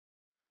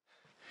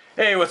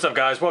Hey, what's up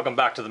guys? Welcome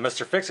back to the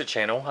Mr. Fix-It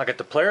channel. I got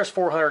the Polaris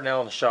 400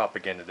 now in the shop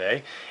again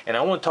today, and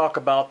I want to talk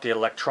about the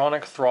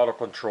electronic throttle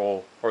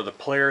control, or the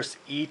Polaris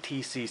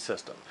ETC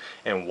system,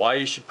 and why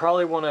you should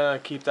probably want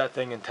to keep that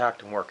thing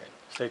intact and working.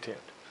 Stay tuned.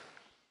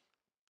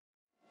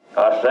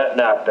 I was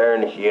sitting out there in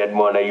the shed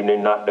one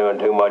evening, not doing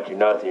too much of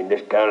nothing,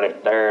 just kind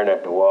of staring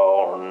at the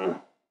wall.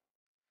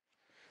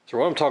 So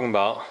what I'm talking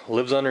about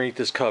lives underneath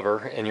this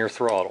cover in your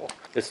throttle.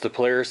 It's the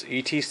Polaris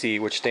ETC,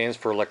 which stands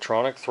for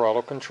electronic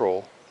throttle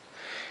control.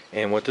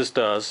 And what this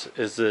does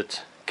is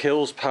it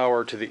kills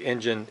power to the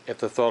engine if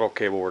the throttle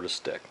cable were to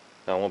stick.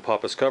 Now I'm going to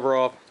pop this cover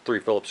off, 3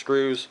 Phillips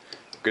screws.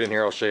 Get in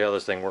here, I'll show you how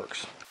this thing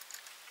works.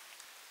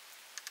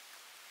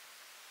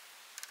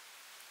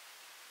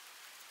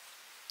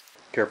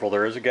 Careful,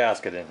 there is a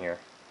gasket in here.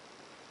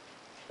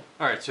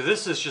 Alright, so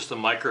this is just a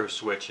micro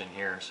switch in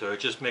here. So it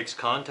just makes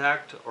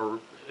contact, or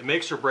it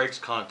makes or breaks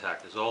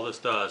contact is all this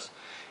does.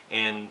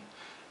 And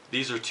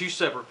these are 2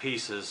 separate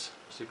pieces.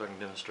 Let's see if I can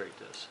demonstrate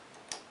this.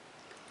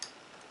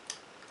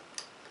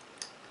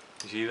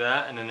 You see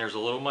that? And then there's a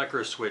little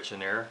micro switch in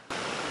there.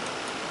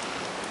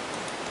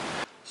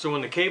 So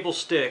when the cable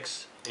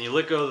sticks and you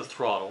let go of the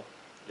throttle,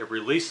 it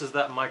releases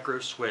that micro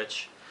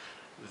switch.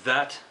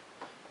 That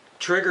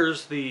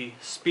triggers the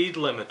speed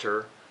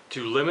limiter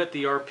to limit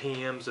the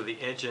RPMs of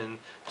the engine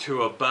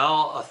to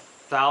about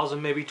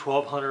 1,000, maybe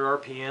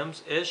 1,200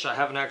 RPMs ish. I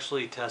haven't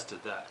actually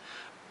tested that.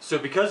 So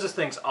because this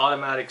thing's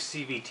automatic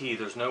CVT,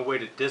 there's no way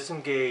to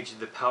disengage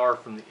the power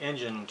from the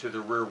engine to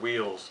the rear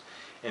wheels.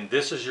 And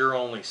this is your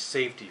only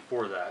safety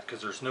for that,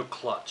 because there's no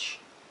clutch.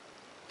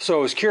 So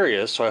I was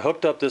curious, so I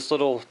hooked up this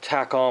little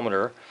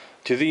tachometer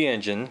to the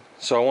engine.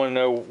 So I want to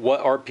know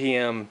what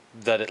RPM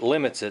that it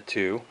limits it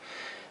to.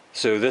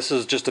 So this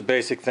is just a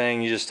basic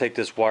thing. You just take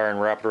this wire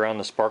and wrap it around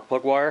the spark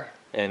plug wire,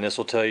 and this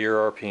will tell you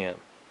your RPM.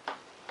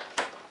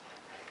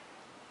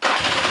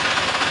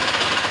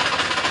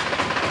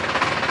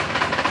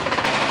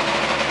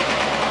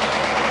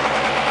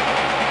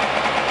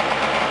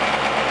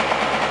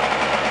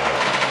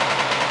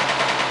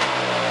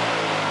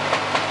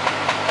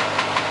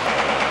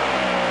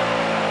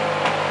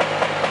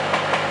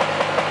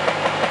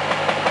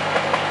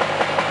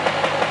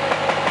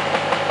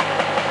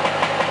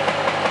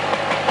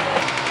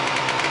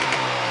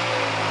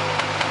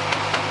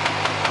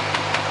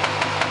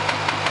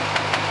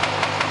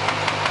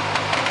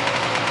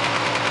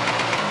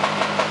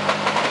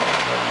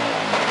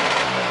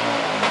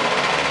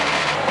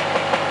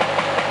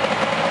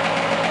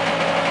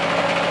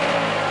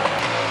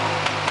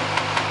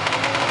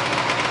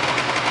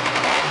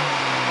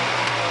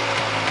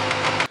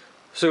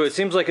 So it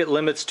seems like it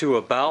limits to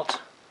about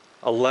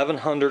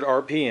 1,100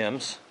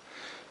 RPMs.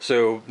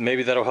 So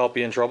maybe that'll help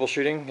you in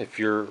troubleshooting. If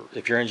your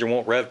engine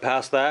won't rev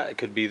past that, it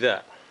could be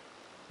that.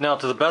 Now,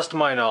 to the best of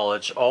my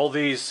knowledge, all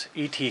these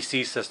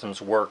ETC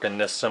systems work in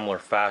this similar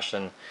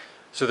fashion.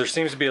 So there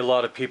seems to be a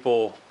lot of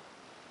people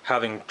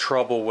having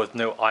trouble with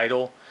no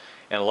idle,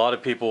 and a lot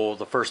of people,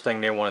 the first thing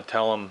they want to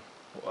tell them,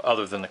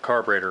 other than the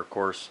carburetor of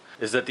course,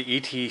 is that the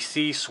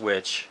ETC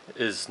switch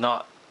is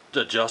not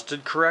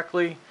adjusted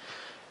correctly.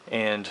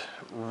 And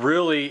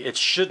really, it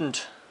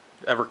shouldn't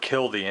ever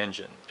kill the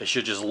engine. It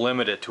should just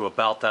limit it to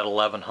about that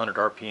 1,100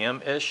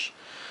 RPM ish.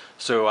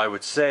 So I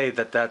would say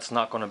that that's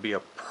not going to be a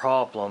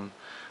problem,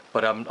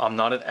 but I'm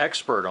not an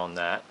expert on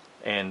that.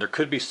 And there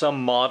could be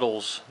some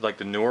models, like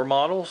the newer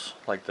models,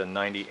 like the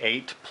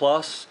 98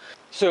 plus.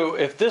 So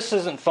if this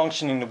isn't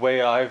functioning the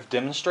way I've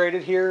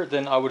demonstrated here,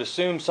 then I would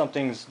assume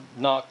something's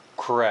not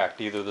correct.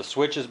 Either the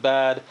switch is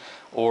bad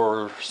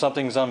or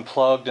something's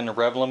unplugged in the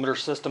rev limiter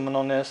system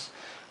on this.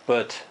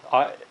 But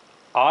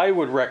I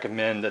would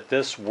recommend that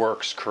this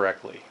works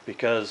correctly,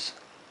 because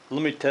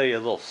let me tell you a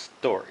little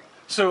story.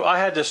 So I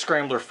had this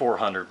Scrambler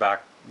 400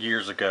 back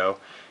years ago,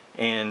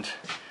 and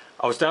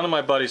I was down at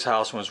my buddy's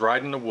house and was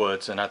riding in the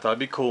woods, and I thought it'd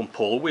be cool and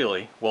pull a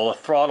wheelie. Well, the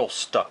throttle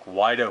stuck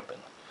wide open,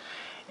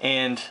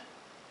 and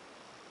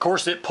of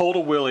course it pulled a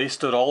wheelie,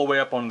 stood all the way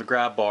up on the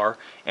grab bar,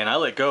 and I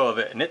let go of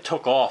it and it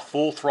took off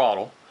full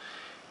throttle.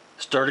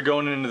 Started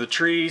going into the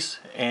trees,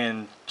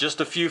 and just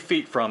a few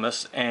feet from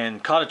us,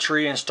 and caught a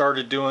tree and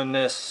started doing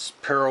this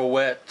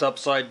pirouette,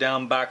 upside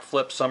down,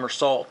 backflip,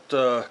 somersault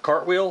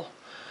cartwheel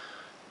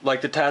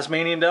like the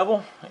Tasmanian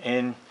devil.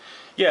 And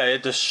yeah,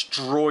 it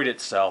destroyed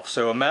itself.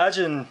 So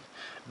imagine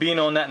being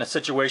on that in a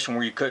situation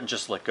where you couldn't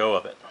just let go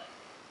of it.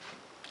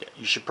 Yeah,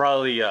 you should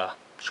probably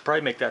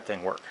make that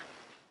thing work.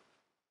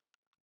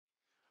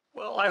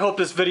 Well, I hope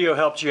this video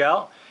helped you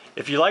out.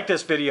 If you like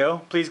this video,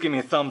 please give me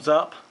a thumbs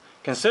up.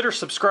 Consider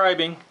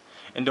subscribing,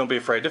 and don't be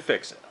afraid to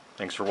fix it.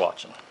 Thanks for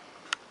watching.